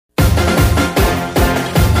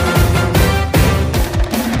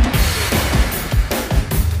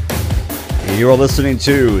You're listening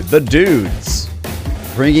to The Dudes,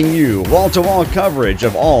 bringing you wall-to-wall coverage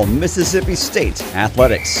of all Mississippi State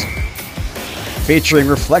athletics. Featuring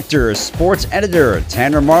Reflector sports editor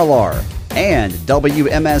Tanner Marlar and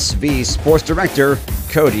WMSV sports director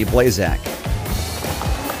Cody Blaszczak.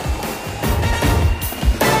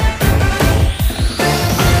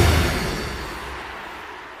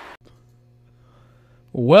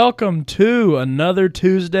 Welcome to another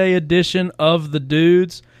Tuesday edition of The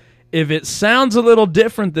Dudes. If it sounds a little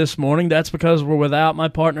different this morning, that's because we're without my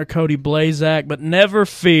partner Cody Blaszczak, but never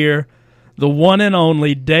fear, the one and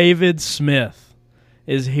only David Smith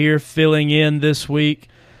is here filling in this week.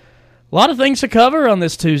 A lot of things to cover on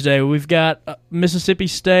this Tuesday. We've got Mississippi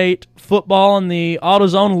State football in the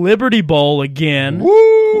AutoZone Liberty Bowl again.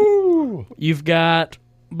 Woo! You've got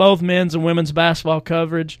both men's and women's basketball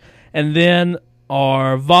coverage, and then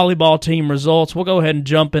our volleyball team results. We'll go ahead and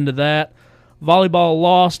jump into that. Volleyball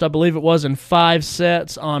lost, I believe it was, in 5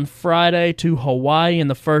 sets on Friday to Hawaii in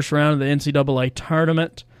the first round of the NCAA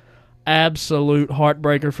tournament. Absolute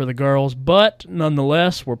heartbreaker for the girls, but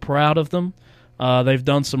nonetheless, we're proud of them. They've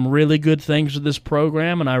done some really good things with this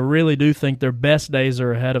program, and I really do think their best days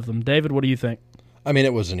are ahead of them. David, what do you think? I mean,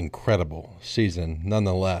 it was an incredible season,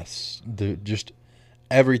 nonetheless. Just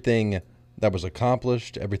everything that was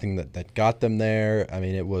accomplished, everything that got them there. I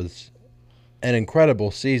mean, it was an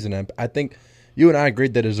incredible season. And I think you and I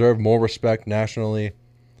agreed they deserve more respect nationally,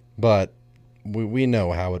 but we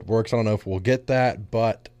know how it works. I don't know if we'll get that,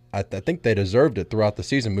 but I think they deserved it throughout the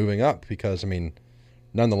season moving up because, I mean,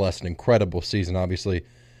 nonetheless, an incredible season. Obviously,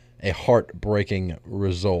 a heartbreaking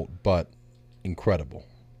result, but incredible.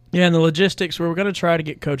 Yeah, and the logistics, we were going to try to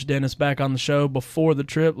get Coach Dennis back on the show before the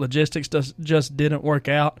trip. Logistics just didn't work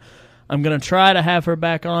out. I'm going to try to have her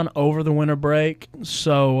back on over the winter break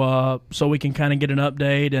so we can kind of get an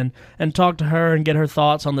update and talk to her and get her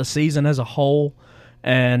thoughts on the season as a whole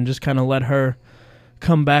and just kind of let her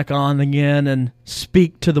come back on again and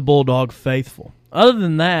speak to the Bulldog faithful. Other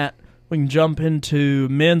than that, we can jump into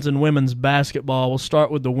men's and women's basketball. We'll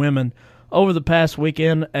start with the women. Over the past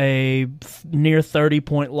weekend, a near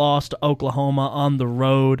 30-point loss to Oklahoma on the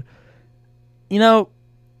road. You know,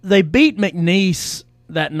 they beat McNeese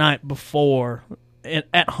that night before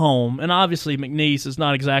at home, and obviously McNeese is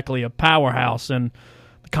not exactly a powerhouse in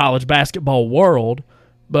the college basketball world,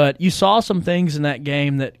 but you saw some things in that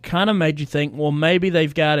game that kind of made you think, well, maybe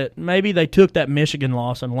they've got it. Maybe they took that Michigan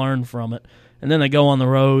loss and learned from it, and then they go on the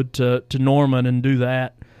road to Norman and do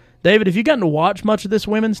that. David, have you gotten to watch much of this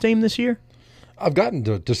women's team this year? I've gotten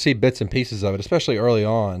to see bits and pieces of it, especially early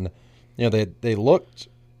on. You know, they looked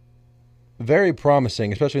very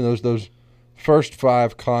promising, especially in those first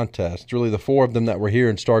 5 contests, really the 4 of them that were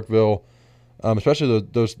here in Starkville, especially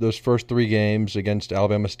those first 3 games against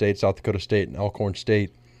Alabama State, South Dakota State, and Alcorn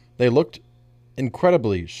State. They looked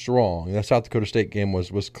incredibly strong. That South Dakota State game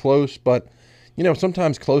was close, but you know,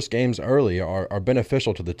 sometimes close games early are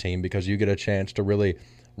beneficial to the team because you get a chance to really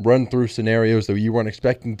run through scenarios that you weren't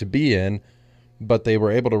expecting to be in, but they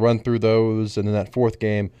were able to run through those, and then that 4th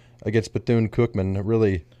game against Bethune-Cookman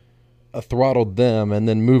really throttled them, and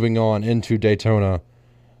then moving on into Daytona,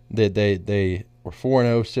 they were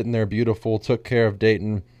 4-0, sitting there beautiful, took care of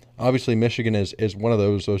Dayton. Obviously, Michigan is one of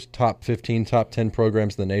those top 15, top 10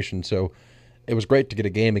 programs in the nation, so it was great to get a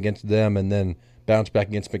game against them and then bounce back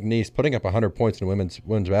against McNeese. Putting up 100 points in a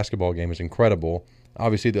women's basketball game is incredible.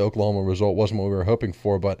 Obviously, the Oklahoma result wasn't what we were hoping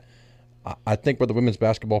for, but I think where the women's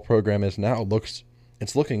basketball program is now,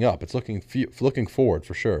 it's looking up. It's looking forward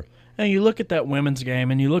for sure. And you look at that women's game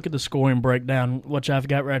and you look at the scoring breakdown, which I've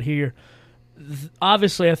got right here.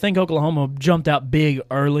 Obviously, I think Oklahoma jumped out big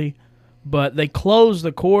early, but they closed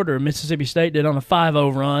the quarter. Mississippi State did on a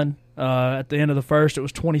 5-0 run. At the end of the first, it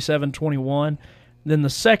was 27-21. Then the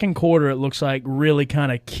second quarter, it looks like, really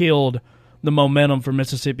kind of killed the momentum for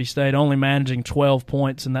Mississippi State, only managing 12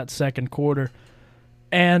 points in that second quarter.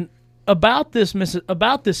 And about this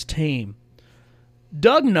team,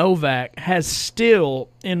 Doug Novak has still,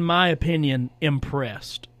 in my opinion,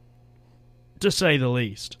 impressed, to say the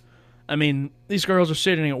least. I mean, these girls are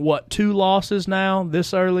sitting at, 2 losses now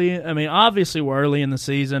this early? I mean, obviously we're early in the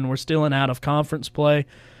season. We're still in out-of-conference play.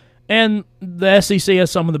 And the SEC has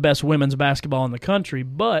some of the best women's basketball in the country,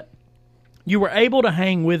 but you were able to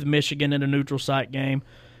hang with Michigan in a neutral site game.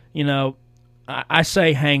 You know, I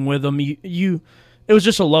say hang with them. It was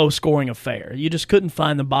just a low-scoring affair. You just couldn't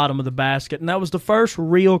find the bottom of the basket, and that was the first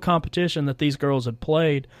real competition that these girls had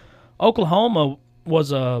played. Oklahoma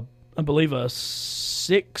was, I believe, a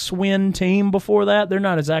 6-win team before that. They're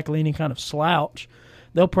not exactly any kind of slouch.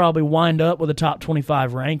 They'll probably wind up with a top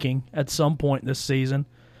 25 ranking at some point this season.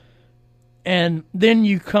 And then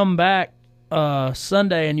you come back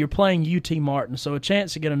Sunday, and you're playing UT Martin, so a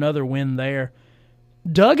chance to get another win there.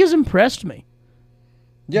 Doug has impressed me.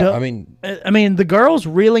 Yeah, Doug, I mean, the girls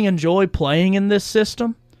really enjoy playing in this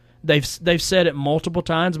system. They've said it multiple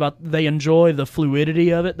times about they enjoy the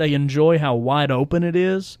fluidity of it. They enjoy how wide open it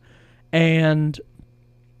is, and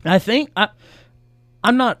I think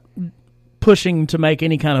I'm not pushing to make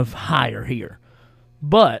any kind of hire here,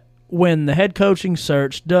 but when the head coaching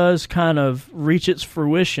search does kind of reach its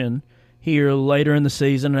fruition here later in the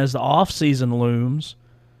season as the off season looms,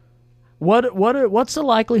 what's the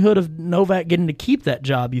likelihood of Novak getting to keep that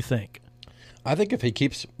job, you think? I think if he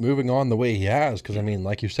keeps moving on the way he has, because, I mean,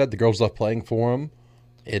 like you said, the girls love playing for him.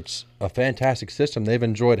 It's a fantastic system. They've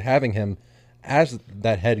enjoyed having him as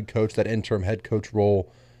that head coach, that interim head coach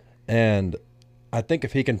role. And I think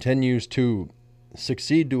if he continues to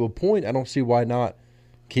succeed to a point, I don't see why not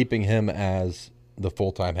keeping him as the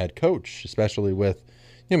full-time head coach, especially with,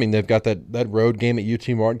 I mean, they've got that road game at UT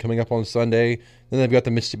Martin coming up on Sunday. Then they've got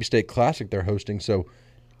the Mississippi State Classic they're hosting. So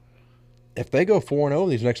if they go 4-0 in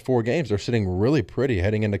these next 4 games, they're sitting really pretty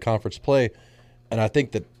heading into conference play. And I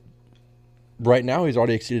think that right now he's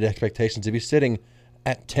already exceeded expectations. If he's sitting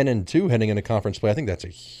at 10-2 heading into conference play, I think that's a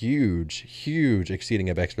huge, huge exceeding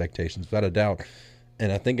of expectations, without a doubt.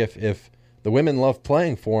 And I think if the women love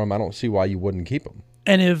playing for him, I don't see why you wouldn't keep him.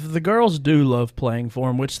 And if the girls do love playing for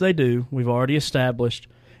him, which they do, we've already established,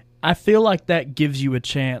 I feel like that gives you a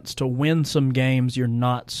chance to win some games you're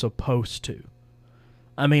not supposed to.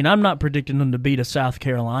 I mean, I'm not predicting them to beat a South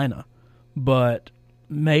Carolina, but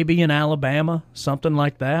maybe in Alabama, something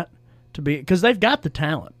like that, because they've got the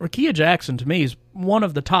talent. Rakia Jackson, to me, is one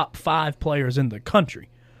of the top 5 players in the country,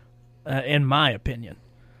 in my opinion.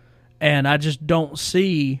 And I just don't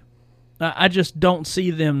see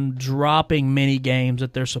them dropping many games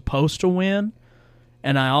that they're supposed to win,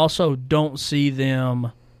 and I also don't see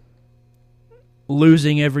them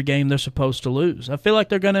losing every game they're supposed to lose. I feel like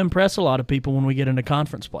they're going to impress a lot of people when we get into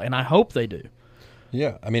conference play, and I hope they do.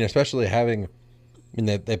 Yeah, I mean, especially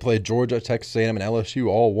they played Georgia, Texas A&M, and LSU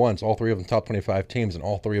all once, all 3 of them top 25 teams, and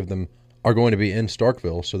all 3 of them are going to be in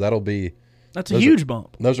Starkville, so that's a huge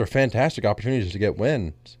bump. Those are fantastic opportunities to get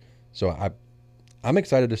wins. So I'm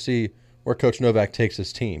excited to see where Coach Novak takes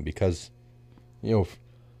his team, because, you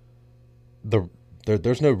know,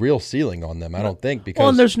 there's no real ceiling on them, I don't think. Because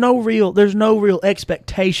and there's no real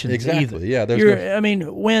expectations. Exactly. Either. Yeah. I mean,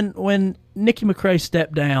 when Nikki McCrae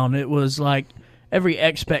stepped down, it was like every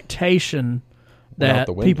expectation that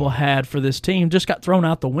people had for this team just got thrown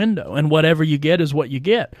out the window, and whatever you get is what you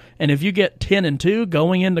get. And if you get 10-2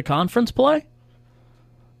 going into conference play,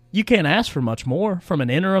 you can't ask for much more from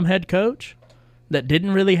an interim head coach that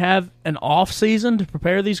didn't really have an off season to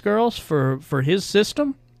prepare these girls for his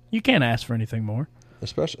system. You can't ask for anything more.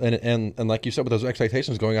 Especially and like you said, with those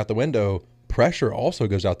expectations going out the window, pressure also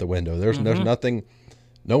goes out the window. There's nothing,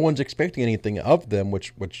 no one's expecting anything of them,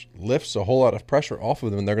 which lifts a whole lot of pressure off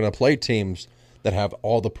of them. And they're going to play teams that have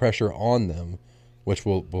all the pressure on them, which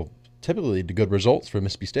will typically lead to good results for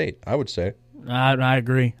Mississippi State, I would say. I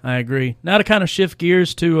agree. Now to kind of shift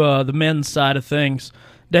gears to the men's side of things,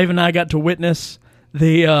 Dave and I got to witness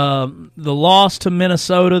the loss to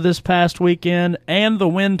Minnesota this past weekend and the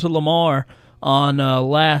win to Lamar on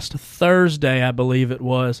last Thursday, I believe it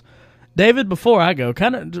was. David, before I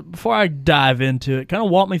dive into it, kind of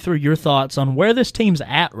walk me through your thoughts on where this team's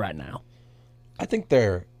at right now. I think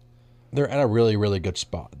they're at a really, really good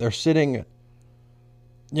spot. They're sitting,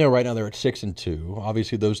 right now they're at 6-2.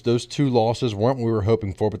 Obviously, those 2 losses weren't what we were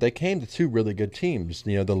hoping for, but they came to 2 really good teams.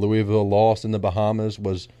 The Louisville loss in the Bahamas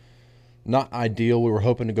was not ideal. We were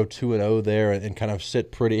hoping to go 2-0 there and kind of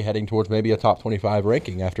sit pretty, heading towards maybe a top 25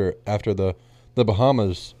 ranking after the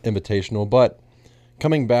Bahamas Invitational. But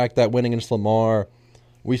coming back, that win against Lamar,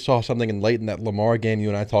 we saw something late in that Lamar game. You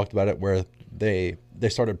and I talked about it, where they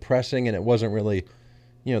started pressing, and it wasn't really,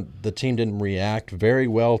 the team didn't react very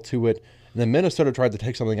well to it. And then Minnesota tried to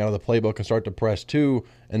take something out of the playbook and start to press too,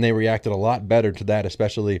 and they reacted a lot better to that,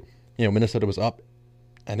 especially, Minnesota was up,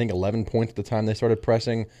 I think, 11 points at the time they started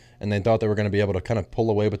pressing, and they thought they were going to be able to kind of pull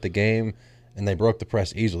away with the game, and they broke the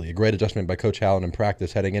press easily. A great adjustment by Coach Howland in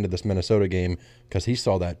practice heading into this Minnesota game, because he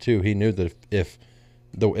saw that too. He knew that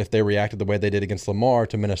if they reacted the way they did against Lamar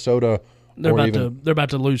to Minnesota, they're about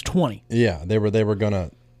to lose 20. Yeah, they were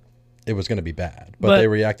gonna. It was going to be bad, but they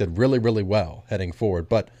reacted really, really well heading forward.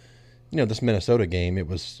 But this Minnesota game, it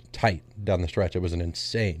was tight down the stretch. It was an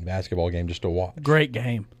insane basketball game just to watch. Great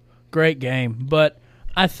game, but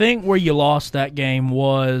I think where you lost that game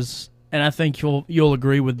was, and I think you'll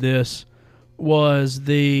agree with this, was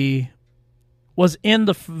in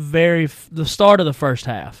the start of the first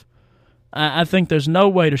half. I think there's no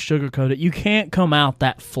way to sugarcoat it. You can't come out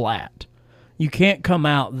that flat. You can't come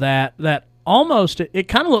out that almost, it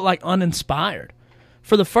kind of looked like uninspired.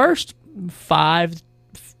 For the first 5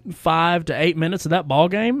 to 8 minutes of that ball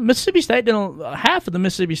game, Mississippi State half of the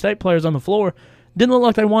Mississippi State players on the floor didn't look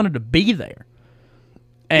like they wanted to be there.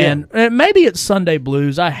 And maybe it's Sunday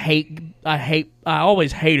blues. I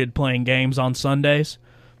always hated playing games on Sundays,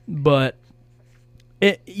 but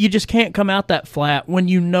you just can't come out that flat when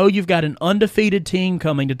you know you've got an undefeated team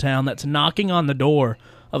coming to town that's knocking on the door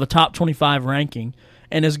of a top 25 ranking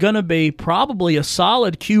and is going to be probably a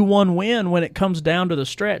solid Q1 win when it comes down to the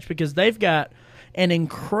stretch, because they've got an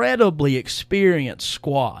incredibly experienced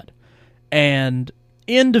squad. And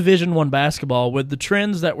in Division I basketball, with the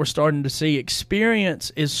trends that we're starting to see,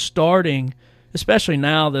 experience is starting, especially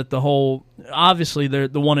now that obviously the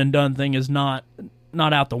one and done thing is not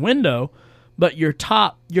out the window. But your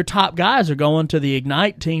top guys are going to the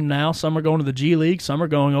Ignite team now. Some are going to the G League. Some are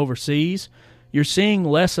going overseas. You're seeing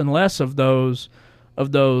less and less of the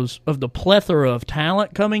plethora of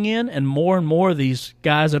talent coming in, and more of these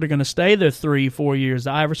guys that are going to stay there 3-4 years.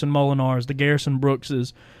 The Iverson Molinars, the Garrison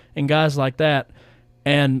Brookses, and guys like that.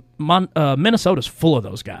 And Minnesota's full of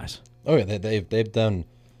those guys. Oh yeah,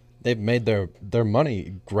 they've made their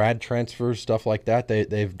money, grad transfers, stuff like that.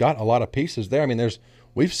 They've got a lot of pieces there. I mean,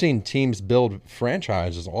 we've seen teams build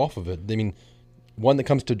franchises off of it. I mean, one that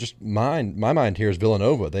comes to just my mind here is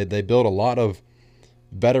Villanova. They build a lot of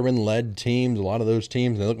veteran-led teams, a lot of those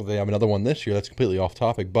teams, and they look like they have another one this year. That's completely off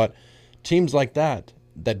topic. But teams like that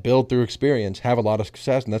build through experience have a lot of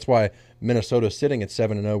success, and that's why Minnesota's sitting at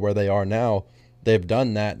 7-0 where they are now. They've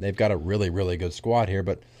done that. They've got a really, really good squad here.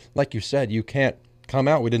 But like you said, you can't come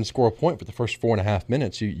out. We didn't score a point for the first 4.5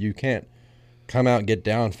 minutes. You can't come out and get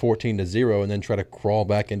down 14-0 and then try to crawl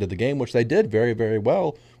back into the game, which they did very, very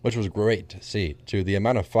well, which was great to see, too. The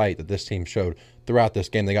amount of fight that this team showed throughout this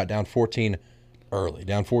game. They got down 14 early,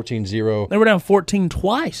 down 14-0. They were down 14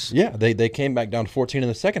 twice. Yeah, they came back down 14 in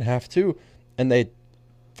the second half, too, and they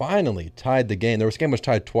finally tied the game. This game was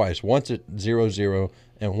tied twice, once at 0-0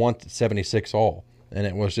 and once at 76 all. And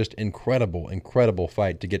it was just incredible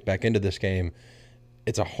fight to get back into this game.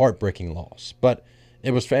 It's a heartbreaking loss, but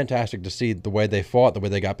it was fantastic to see the way they fought, the way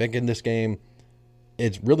they got back in this game.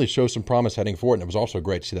 It really shows some promise heading forward, and it was also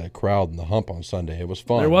great to see that crowd in the Hump on Sunday. It was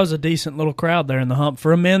fun. There was a decent little crowd there in the Hump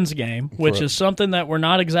for a men's game, which is something that we're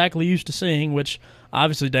not exactly used to seeing, which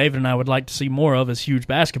obviously David and I would like to see more of as huge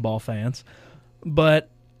basketball fans. But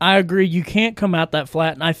I agree, you can't come out that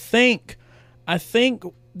flat, and I think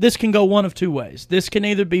this can go one of two ways. This can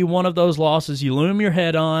either be one of those losses you loom your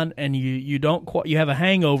head on and you have a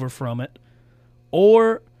hangover from it,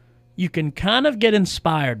 or you can kind of get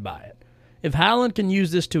inspired by it. If Howland can use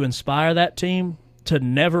this to inspire that team to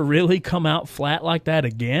never really come out flat like that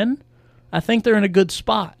again, I think they're in a good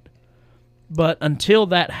spot. But until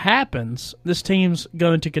that happens, this team's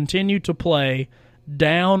going to continue to play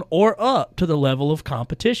down or up to the level of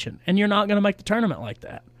competition, and you're not going to make the tournament like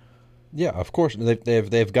that. Yeah, of course.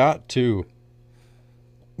 They've got to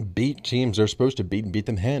beat teams they're supposed to beat and beat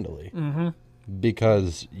them handily. Mm-hmm.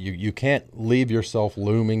 Because you can't leave yourself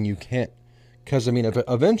looming. You can't, because I mean,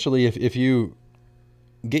 eventually, if you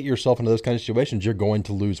get yourself into those kind of situations, you're going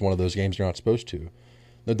to lose one of those games you're not supposed to.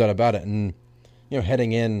 No doubt about it. And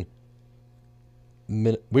heading in,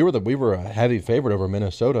 we were a heavy favorite over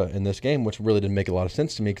Minnesota in this game, which really didn't make a lot of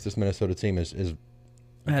sense to me because this Minnesota team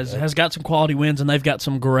has got some quality wins and they've got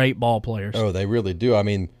some great ball players. Oh, they really do. I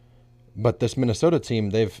mean, but this Minnesota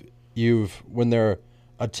team, when they're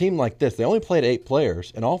a team like this, they only played 8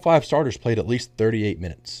 players, and all 5 starters played at least 38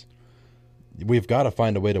 minutes. We've got to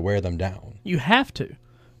find a way to wear them down. You have to.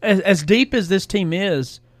 As deep as this team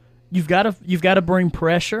is, you've got to bring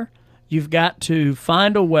pressure. You've got to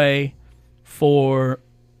find a way for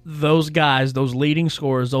those guys, those leading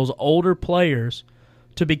scorers, those older players,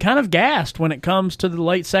 to be kind of gassed when it comes to the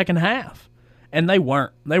late second half. And they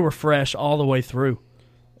weren't. They were fresh all the way through.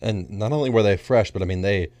 And not only were they fresh, but I mean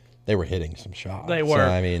they were hitting some shots. They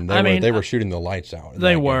were. They were shooting the lights out.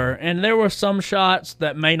 They were. And there were some shots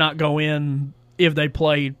that may not go in if they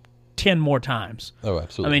played 10 more times. Oh,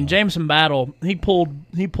 absolutely. I mean, Jameson Battle, he pulled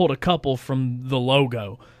a couple from the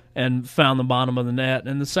logo and found the bottom of the net.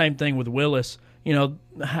 And the same thing with Willis.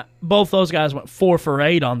 Both those guys went 4 for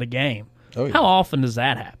 8 on the game. Oh, yeah. How often does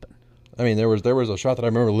that happen? I mean, there was a shot that I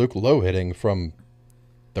remember Luke Lowe hitting from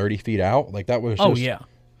 30 feet out. Like, that was just... Oh, yeah.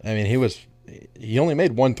 I mean, he only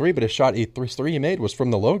made 1 3, but his shot, 3 he made was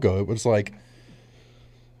from the logo. It was like...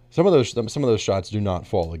 Some of those shots do not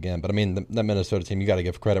fall again. But, I mean, that Minnesota team, you got to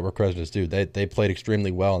give credit where credit is due. They played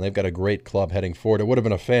extremely well, and they've got a great club heading forward. It would have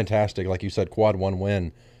been a fantastic, like you said, quad 1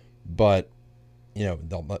 win. but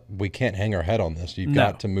we can't hang our head on this. You've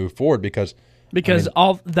got to move forward because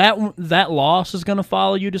all that loss is going to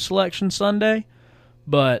follow you to Selection Sunday,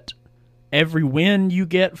 but every win you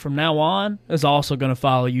get from now on is also going to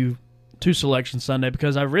follow you to Selection Sunday,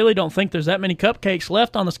 because I really don't think there's that many cupcakes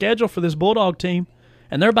left on the schedule for this Bulldog team,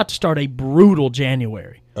 and they're about to start a brutal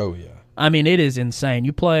January. Oh, yeah. I mean, it is insane.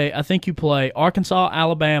 I think you play Arkansas,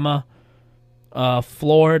 Alabama,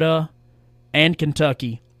 Florida, and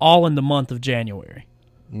Kentucky all in the month of January.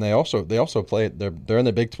 And they also play. They're in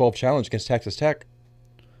the Big 12 Challenge against Texas Tech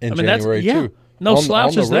in January too. No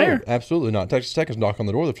slouches there. Absolutely not. Texas Tech is knocking on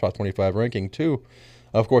the door of the top 25 ranking too.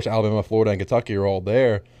 Of course, Alabama, Florida, and Kentucky are all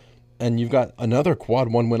there. And you've got another quad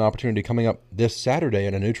 1-win opportunity coming up this Saturday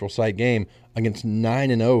in a neutral site game against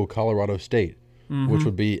 9-0 Colorado State, which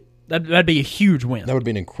would be that'd be a huge win. That would be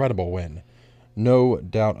an incredible win, no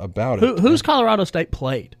doubt about it. Who's Colorado State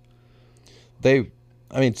played? Sitting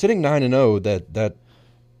 9-0, that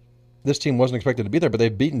this team wasn't expected to be there, but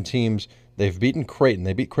they've beaten teams. They've beaten Creighton.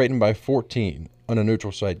 They beat Creighton by 14 on a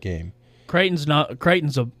neutral site game. Creighton's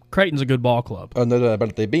a good ball club.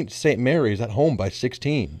 But they beat St. Mary's at home by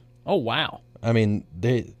 16. Oh, wow. I mean,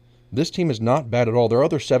 this team is not bad at all. Their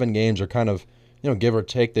other 7 games are kind of, give or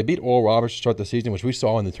take. They beat Oral Roberts to start the season, which we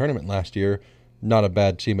saw in the tournament last year. Not a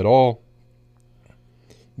bad team at all.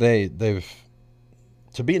 They've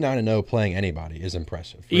to be 9-0 playing anybody is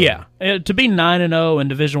impressive. Really. Yeah, to be 9-0 in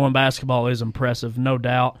Division I basketball is impressive, no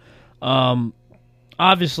doubt.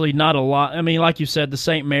 Obviously, not a lot. I mean, like you said, the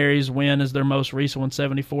St. Mary's win is their most recent one,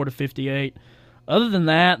 74-58. Other than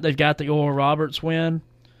that, they've got the Oral Roberts win.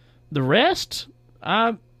 The rest,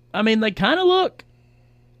 I mean, they kind of look.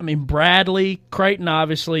 I mean, Bradley, Creighton,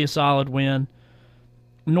 obviously a solid win.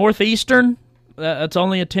 Northeastern, that's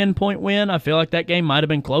only a 10-point win. I feel like that game might have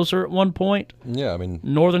been closer at one point. Yeah, I mean,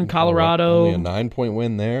 Northern Colorado, only a 9-point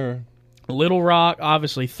win there. Little Rock,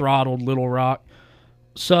 obviously throttled Little Rock.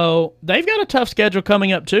 So they've got a tough schedule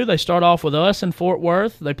coming up, too. They start off with us in Fort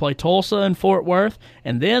Worth. They play Tulsa in Fort Worth,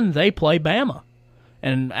 and then they play Bama.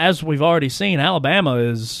 And as we've already seen, Alabama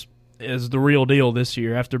is the real deal this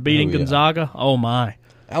year. After beating Gonzaga, oh my.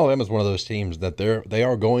 Alabama's one of those teams that they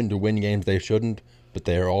are going to win games they shouldn't, but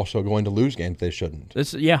they are also going to lose games they shouldn't.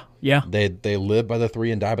 Yeah. They live by the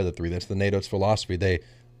 3 and die by the 3. That's the NATO's philosophy. They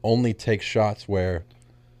only take shots where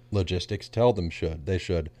logistics tell them they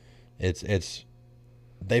should.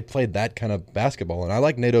 They played that kind of basketball, and I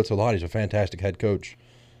like NATO a lot. He's a fantastic head coach,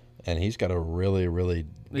 and he's got a really, really good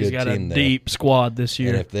team. He's got a deep squad this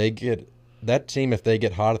year. And if they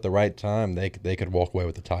get hot at the right time, they could walk away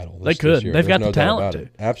with the title. They could. They've got the talent to.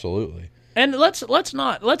 Absolutely. And let's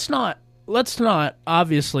not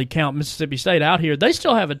obviously count Mississippi State out here. They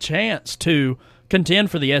still have a chance to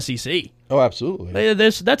contend for the SEC. Oh, absolutely.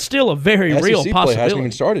 That's still a very real possibility. SEC play hasn't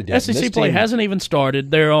even started yet. SEC play hasn't even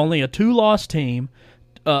started. They're only a 2-loss team,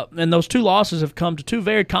 and those 2 losses have come to 2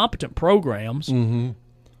 very competent programs. Mm-hmm.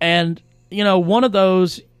 And one of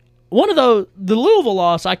those, the Louisville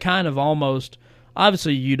loss, I kind of almost,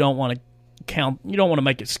 obviously you don't want to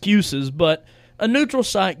make excuses, but a neutral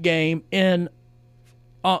site game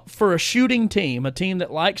for a shooting team, a team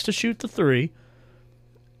that likes to shoot the 3,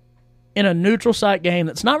 in a neutral site game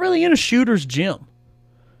that's not really in a shooter's gym.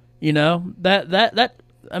 I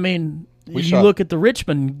mean, look at the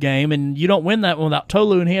Richmond game, and you don't win that one without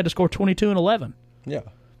Tolu, and he had to score 22 and 11. Yeah.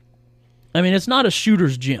 I mean, it's not a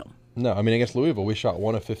shooter's gym. No, I mean, against Louisville, we shot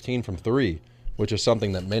 1 of 15 from 3, which is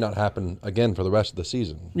something that may not happen again for the rest of the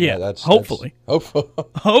season. Yeah, hopefully. Hopefully.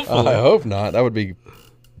 I hope not. That would be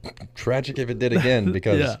tragic if it did again,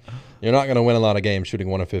 because you're not going to win a lot of games shooting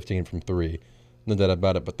 1 of 15 from 3. No doubt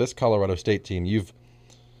about it. But this Colorado State team, you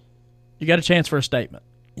got a chance for a statement.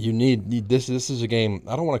 You need this. This is a game.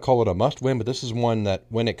 I don't want to call it a must-win, but this is one that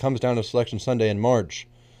when it comes down to Selection Sunday in March,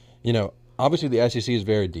 obviously the SEC is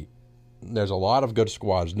very deep. There's a lot of good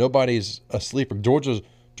squads. Nobody's a sleeper. Georgia's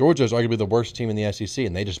arguably the worst team in the SEC,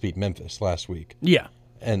 and they just beat Memphis last week. Yeah.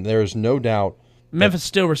 And there's no doubt. Memphis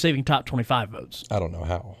still receiving top 25 votes. I don't know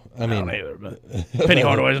how. I don't either, but Penny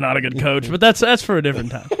Hardaway is not a good coach, but that's for a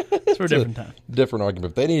different time. It's for a different time. Different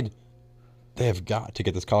argument. They have got to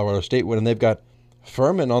get this Colorado State win, and they've got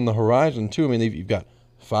Furman on the horizon too. I mean, you've got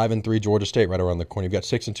 5-3 Georgia State right around the corner. You've got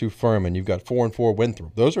 6-2 Furman. You've got 4-4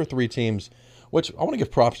 Winthrop. Those are 3 teams. Which I want to give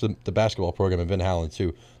props to the basketball program in Van Halen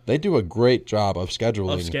too. They do a great job of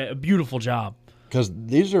scheduling. A beautiful job. Because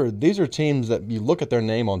these are teams that you look at their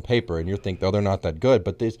name on paper and you think, oh, they're not that good.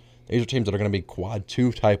 But these are teams that are going to be quad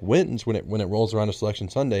 2 type wins when it rolls around to Selection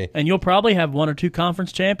Sunday. And you'll probably have 1 or 2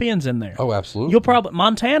 conference champions in there. Oh, absolutely.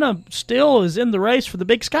 Montana still is in the race for the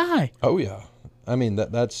Big Sky. Oh yeah, I mean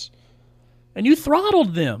that's and you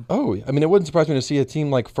throttled them. Oh, I mean, it wouldn't surprise me to see a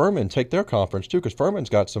team like Furman take their conference, too, because Furman's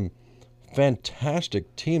got some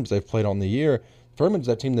fantastic teams they've played on the year. Furman's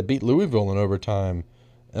that team that beat Louisville in overtime.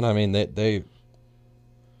 And, I mean, they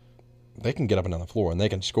can get up and down the floor, and they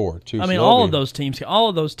can score, too. I mean, all of those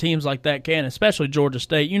teams like that can, especially Georgia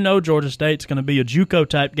State. You know Georgia State's going to be a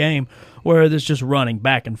JUCO-type game where it's just running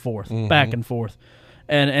back and forth, back and forth.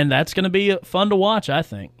 And that's going to be fun to watch, I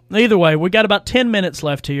think. Either way, we got about 10 minutes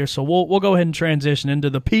left here, so we'll go ahead and transition into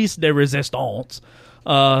the piece de resistance.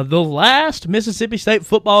 The last Mississippi State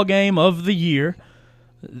football game of the year,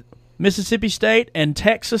 Mississippi State and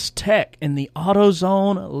Texas Tech in the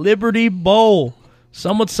AutoZone Liberty Bowl.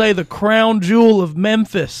 Some would say the crown jewel of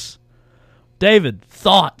Memphis. David,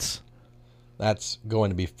 thoughts? That's going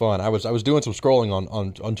to be fun. I was doing some scrolling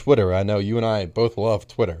on Twitter. I know you and I both love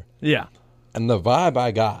Twitter. Yeah. And the vibe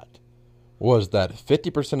I got was that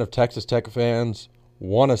 50% of Texas Tech fans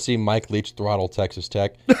want to see Mike Leach throttle Texas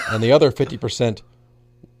Tech, and the other 50%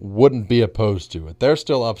 wouldn't be opposed to it. They're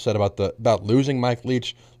still upset about losing Mike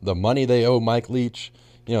Leach, the money they owe Mike Leach.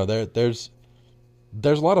 You know, there's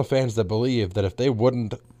a lot of fans that believe that if they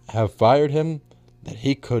wouldn't have fired him, that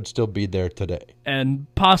he could still be there today. And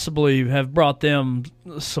possibly have brought them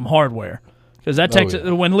some hardware. Because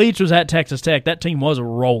when Leach was at Texas Tech, that team was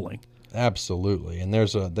rolling. Absolutely, and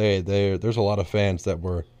there's a lot of fans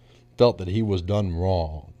that felt that he was done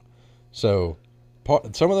wrong. So,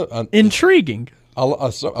 some of the intriguing.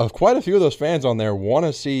 Quite a few of those fans on there want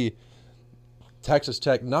to see Texas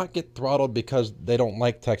Tech not get throttled because they don't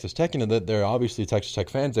like Texas Tech. You know, they're obviously Texas Tech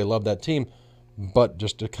fans; they love that team, but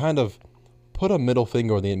just to kind of put a middle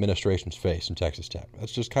finger in the administration's face in Texas Tech.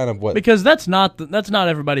 That's just kind of what, because that's not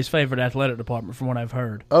everybody's favorite athletic department, from what I've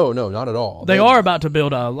heard. Oh no, not at all. They are about to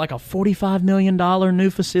build a $45 million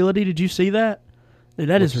new facility. Did you see that? Dude,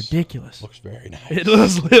 that is ridiculous. Looks very nice. It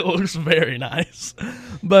looks very nice.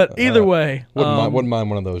 But either way, wouldn't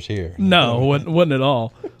mind one of those here. No, wouldn't at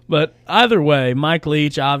all. But either way, Mike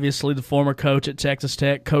Leach, obviously the former coach at Texas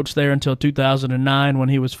Tech, coached there until 2009 when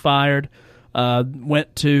he was fired.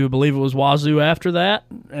 Went to, I believe it was Wazoo after that,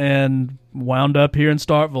 and wound up here in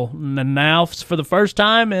Starkville. And now, for the first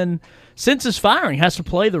time since his firing, has to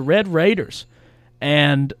play the Red Raiders.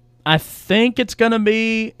 And I think it's going to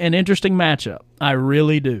be an interesting matchup. I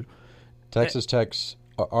really do. Texas Tech's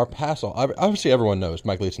our pass off. Obviously, everyone knows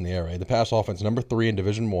Mike Leach in the air raid. The pass offense, number 3 in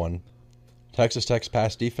Division I. Texas Tech's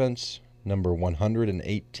pass defense, number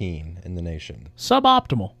 118 in the nation.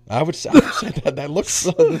 Suboptimal. I would say that looks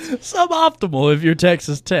suboptimal if you're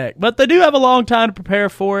Texas Tech. But they do have a long time to prepare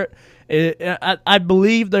for it. I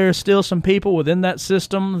believe there are still some people within that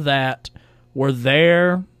system that were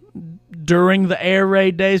there during the air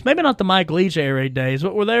raid days. Maybe not the Mike Leach air raid days,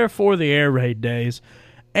 but were there for the air raid days.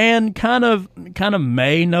 And kind of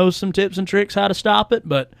may know some tips and tricks how to stop it.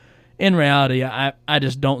 But in reality, I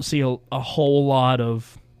just don't see a whole lot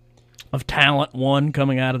of talent,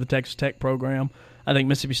 coming out of the Texas Tech program. I think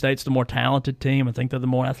Mississippi State's the more talented team. I think they're the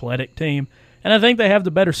more athletic team. And I think they have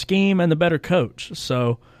the better scheme and the better coach.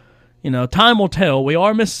 So, time will tell. We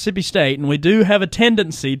are Mississippi State, and we do have a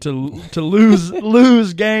tendency to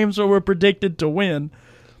lose games where we're predicted to win.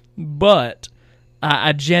 But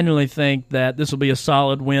I genuinely think that this will be a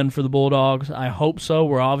solid win for the Bulldogs. I hope so.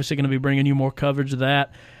 We're obviously going to be bringing you more coverage of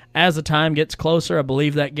that as the time gets closer. I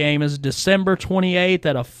believe that game is December 28th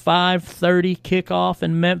at a 5:30 kickoff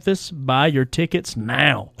in Memphis. Buy your tickets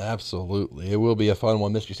now. Absolutely. It will be a fun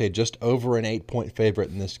one. Mississippi State just over an 8-point favorite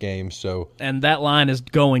in this game. And that line is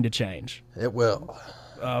going to change. It will.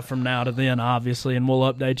 From now to then, obviously, and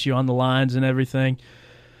we'll update you on the lines and everything.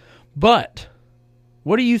 But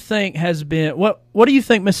what do you think what do you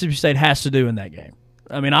think Mississippi State has to do in that game?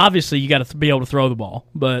 I mean, obviously you got to be able to throw the ball,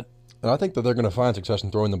 but and I think that they're going to find success in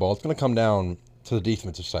throwing the ball. It's going to come down to the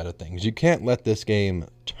defensive side of things. You can't let this game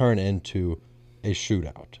turn into a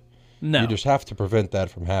shootout. No. You just have to prevent that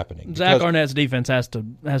from happening. Zach Arnett's defense has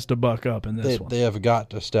to buck up in this one. They have got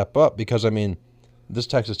to step up because, I mean, this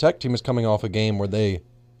Texas Tech team is coming off a game where they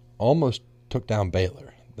almost took down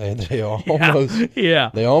Baylor. They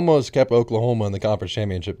almost kept Oklahoma in the conference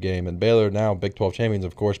championship game, and Baylor now Big 12 champions,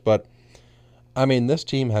 of course. But, I mean, this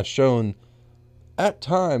team has shown at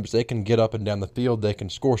times they can get up and down the field. They can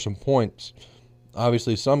score some points.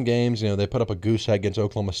 Obviously, some games, they put up a goose egg against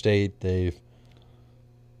Oklahoma State. They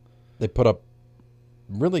put up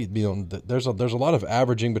really, there's a lot of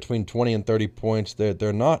averaging between 20 and 30 points.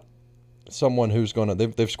 They're not someone who's going to.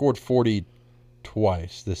 They've scored 40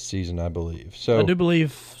 twice this season, I believe. So I do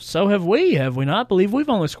believe so. Have we not? I believe we've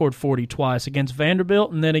only scored 40 twice against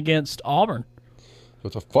Vanderbilt and then against Auburn. So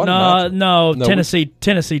it's a fun match. No, Tennessee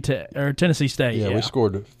State. Yeah, we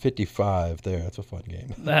scored 55 there. That's a fun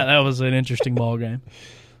game. That was an interesting ball game.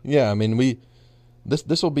 Yeah, I mean,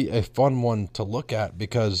 this will be a fun one to look at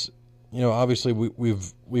because, obviously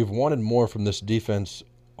we've wanted more from this defense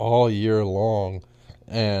all year long,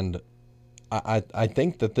 and I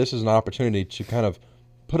think that this is an opportunity to kind of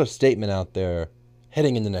put a statement out there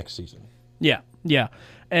heading into next season. Yeah.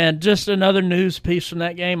 And just another news piece from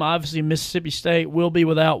that game, obviously Mississippi State will be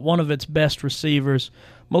without one of its best receivers.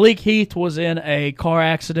 Malik Heath was in a car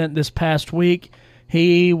accident this past week.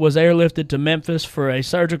 He was airlifted to Memphis for a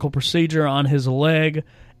surgical procedure on his leg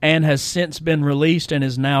and has since been released and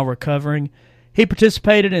is now recovering. He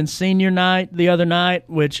participated in senior night the other night,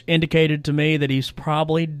 which indicated to me that he's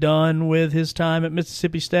probably done with his time at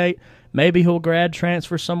Mississippi State. Maybe he'll grad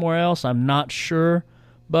transfer somewhere else. I'm not sure.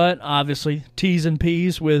 But obviously, T's and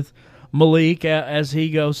P's with Malik as he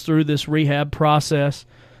goes through this rehab process.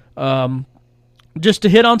 Just to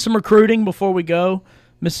hit on some recruiting before we go,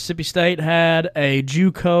 Mississippi State had a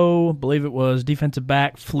JUCO, I believe it was defensive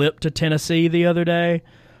back, flip to Tennessee the other day,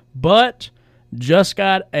 but just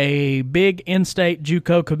got a big in-state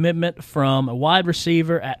JUCO commitment from a wide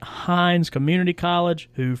receiver at Hines Community College,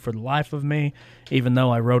 who, for the life of me, even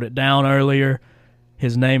though I wrote it down earlier,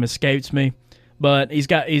 his name escapes me. But he's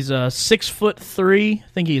a 6'3". I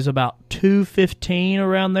think he's about 215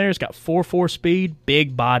 around there. He's got 4.4 speed,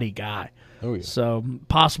 big body guy. Oh yeah. So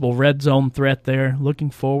possible red zone threat there. Looking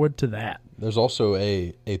forward to that. There's also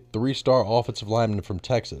a 3-star offensive lineman from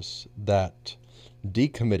Texas that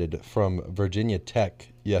decommitted from Virginia Tech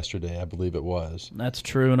yesterday, I believe it was. That's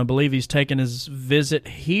true, and I believe he's taken his visit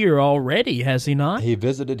here already, has he not? He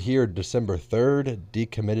visited here December 3rd,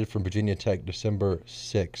 decommitted from Virginia Tech December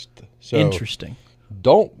 6th. So interesting.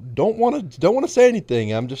 Don't want to say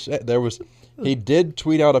anything. I'm just he did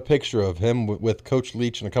tweet out a picture of him with Coach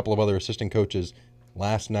Leach and a couple of other assistant coaches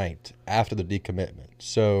last night after the decommitment.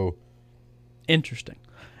 So interesting.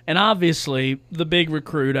 And obviously, the big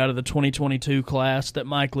recruit out of the 2022 class that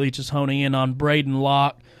Mike Leach is honing in on, Braden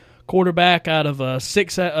Locke, quarterback out of a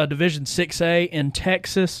Division 6A in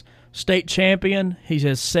Texas, state champion. He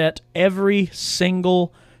has set every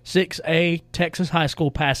single 6A Texas high school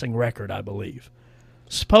passing record, I believe.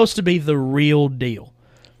 Supposed to be the real deal.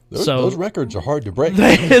 Those records are hard to break.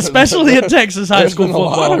 Especially in Texas high school football.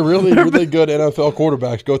 There's been a lot of really, really good NFL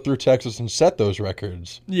quarterbacks go through Texas and set those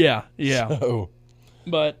records. Yeah.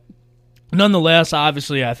 But nonetheless,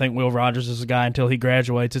 obviously, I think Will Rogers is a guy until he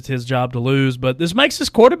graduates. It's his job to lose. But this makes this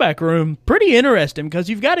quarterback room pretty interesting because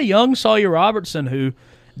you've got a young Sawyer Robertson who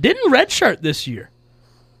didn't redshirt this year.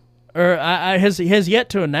 Or has yet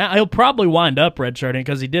to announce. He'll probably wind up redshirting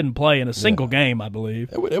because he didn't play in a single game, I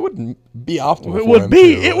believe. It wouldn't be optimal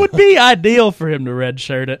It would be ideal for him to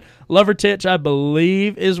redshirt it. Lovertich, I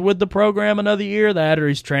believe, is with the program another year. That or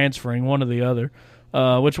he's transferring, one or the other.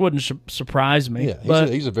 Which wouldn't surprise me. Yeah,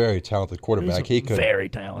 he's a very talented quarterback. He could very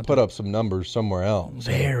talented. Put up some numbers somewhere else.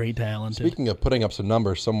 Very talented. Speaking of putting up some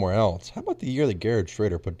numbers somewhere else, how about the year that Garrett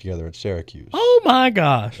Schrader put together at Syracuse? Oh my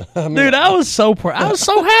gosh, dude! I was so proud. I was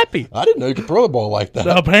so happy. I didn't know you could throw the ball like that.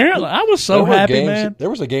 Apparently, I was so happy, man. There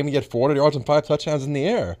was a game he had 400 yards and 5 touchdowns in the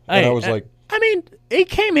air, and I was like. I mean, he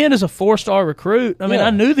came in as a 4-star recruit. I mean, I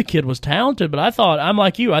knew the kid was talented, but I'm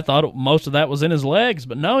like you. I thought most of that was in his legs.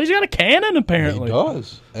 But no, he's got a cannon apparently. He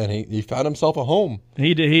does, and he found himself a home.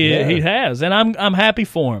 He has, and I'm happy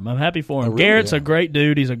for him. Really Garrett's a great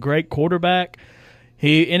dude. He's a great quarterback.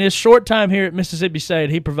 In his short time here at Mississippi State,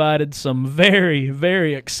 he provided some very,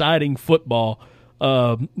 very exciting football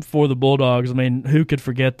for the Bulldogs. I mean, who could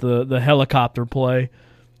forget the helicopter play?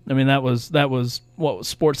 I mean, that was what was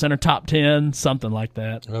Sports Center top 10, something like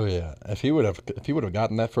that. Oh yeah, if he would have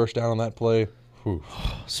gotten that first down on that play. Whew.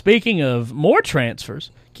 Speaking of more transfers,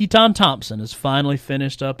 Keaton Thompson has finally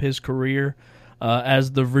finished up his career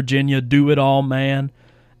as the Virginia do-it-all man,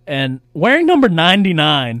 and wearing number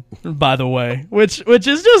 99, by the way, which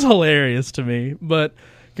is just hilarious to me. But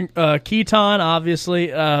Keaton, obviously,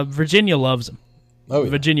 Virginia loves him. Oh, yeah.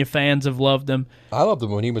 Virginia fans have loved him. I loved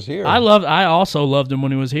him when he was here. I also loved him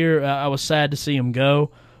when he was here. I was sad to see him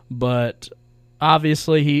go, but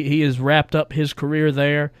obviously he has wrapped up his career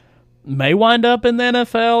there. May wind up in the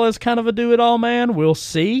NFL as kind of a do-it-all man. We'll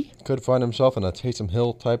see. Could find himself in a Taysom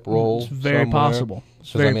Hill type role. It's very possible.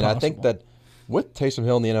 I think that with Taysom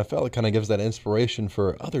Hill in the NFL, it kind of gives that inspiration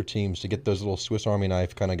for other teams to get those little Swiss Army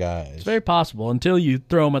knife kind of guys. It's very possible until you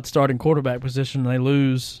throw them at the starting quarterback position and they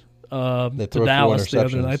lose. To Dallas the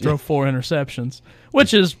other night. They throw 4 interceptions,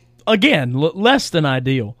 which is, again, less than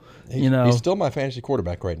ideal. He's still my fantasy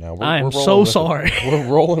quarterback right now. I am so sorry. We're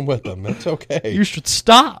rolling with him. It's okay. You should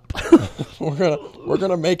stop. we're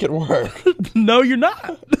gonna make it work. No, you're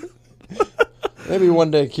not. Maybe one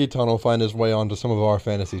day Keaton will find his way onto some of our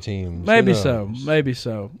fantasy teams. Maybe so.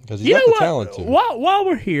 Because he's got the talent to. While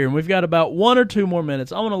we're here, and we've got about 1 or 2 more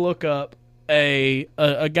minutes, I want to look up a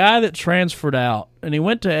guy that transferred out, and he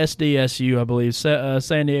went to SDSU, I believe,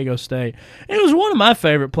 San Diego State. And it was one of my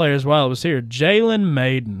favorite players while I was here, Jalen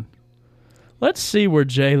Maiden. Let's see where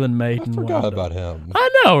Jalen Maiden was. I forgot about him. I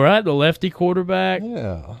know, right? The lefty quarterback.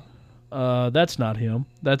 Yeah. That's not him.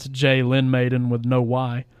 That's Jalen Maiden with no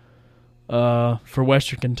Y. For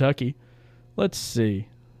Western Kentucky. Let's see.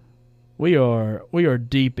 We are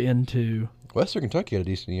deep into Western Kentucky had a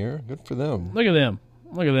decent year. Good for them. Look at them.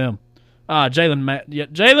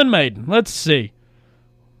 Jalen Maiden. Let's see.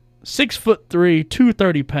 6'3",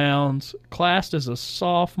 230 pounds, classed as a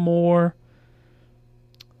sophomore.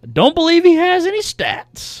 Don't believe he has any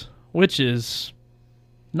stats, which is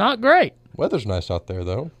not great. Weather's nice out there,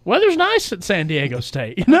 though. Weather's nice at San Diego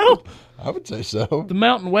State, you know? I would say so. The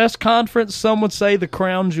Mountain West Conference, some would say the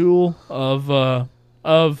crown jewel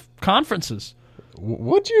of conferences.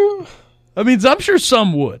 Would you? I mean, I'm sure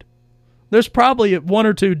some would. There's probably 1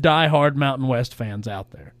 or 2 diehard Mountain West fans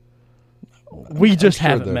out there. We just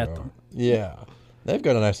haven't met them. Yeah. They've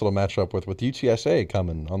got a nice little matchup with UTSA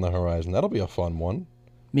coming on the horizon. That'll be a fun one.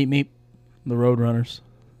 Meet the Roadrunners.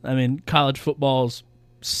 I mean, college football's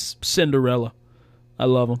Cinderella. I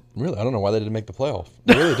love them. Really? I don't know why they didn't make the playoff.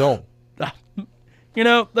 I really don't. You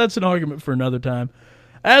know, that's an argument for another time.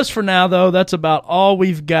 As for now, though, that's about all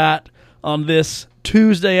we've got on this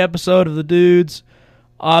Tuesday episode of The Dudes.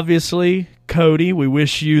 Obviously, Cody, we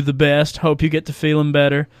wish you the best. Hope you get to feeling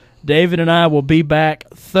better. David and I will be back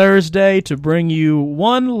Thursday to bring you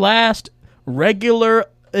one last regular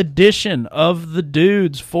edition of The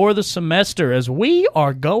Dudes for the semester as we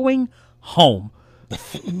are going home.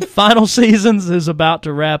 Final Seasons is about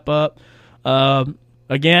to wrap up.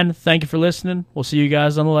 Again, thank you for listening. We'll see you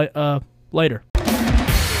guys on later.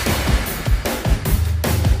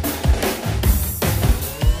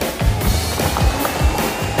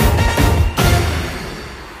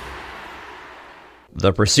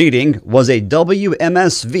 The proceeding was a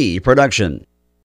WMSV production.